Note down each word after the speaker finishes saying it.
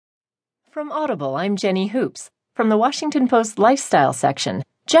From Audible, I'm Jenny Hoops. From the Washington Post Lifestyle section,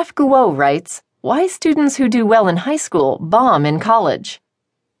 Jeff Guo writes, "Why students who do well in high school bomb in college."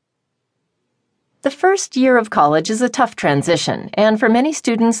 The first year of college is a tough transition, and for many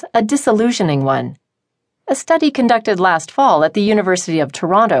students, a disillusioning one. A study conducted last fall at the University of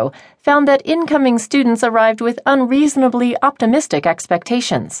Toronto found that incoming students arrived with unreasonably optimistic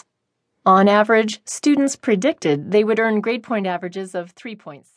expectations. On average, students predicted they would earn grade point averages of 3.6.